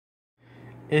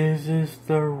Is this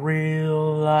the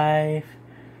real life?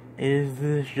 Is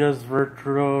this just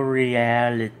virtual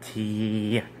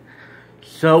reality?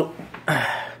 So,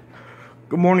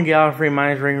 good morning, Gallifrey. My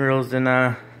name is Riggles,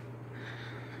 and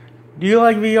do you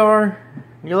like VR?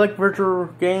 Do you like virtual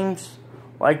games?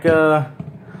 Like I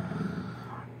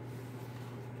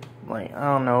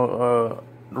don't know,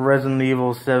 Resident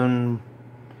Evil 7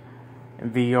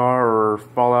 VR or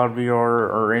Fallout VR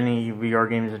or any VR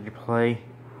games that you play?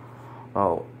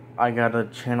 Oh, I got a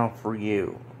channel for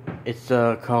you. It's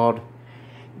called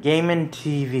Gaming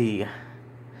TV,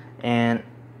 and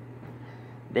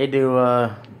they do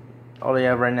all they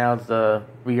have right now is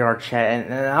VR chat,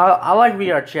 and I like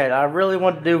VR chat. I really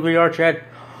want to do VR chat,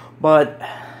 but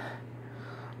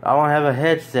I don't have a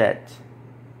headset.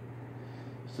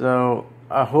 So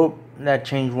I hope that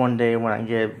changes one day when I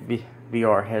get a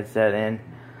VR headset. And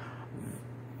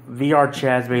VR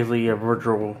chat is basically a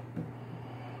virtual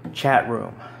chat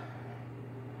room.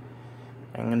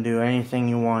 You can do anything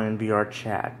you want in VR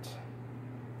chat,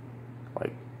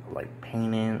 like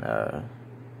painting,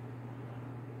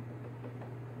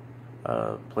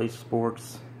 play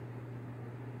sports,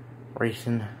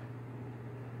 racing.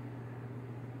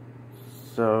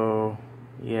 So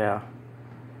yeah,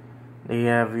 they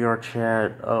have VR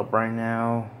chat up right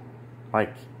now.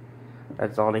 Like,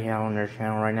 that's all they have on their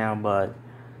channel right now, but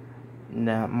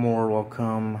more will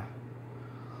come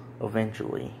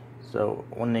eventually. So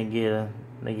when they get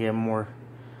more,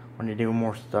 when they do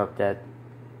more stuff, that'd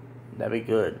be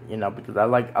good, you know, because I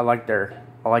like their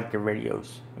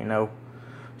videos, you know.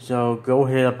 So go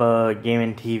hit up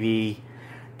Gaming TV.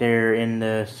 They're in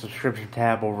the subscription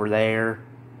tab over there.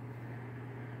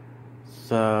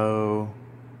 So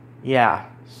yeah.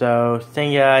 So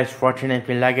thank you guys for watching. If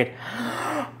you like it,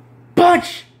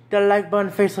 punch the like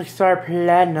button, face like star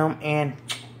platinum, and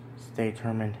stay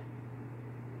determined.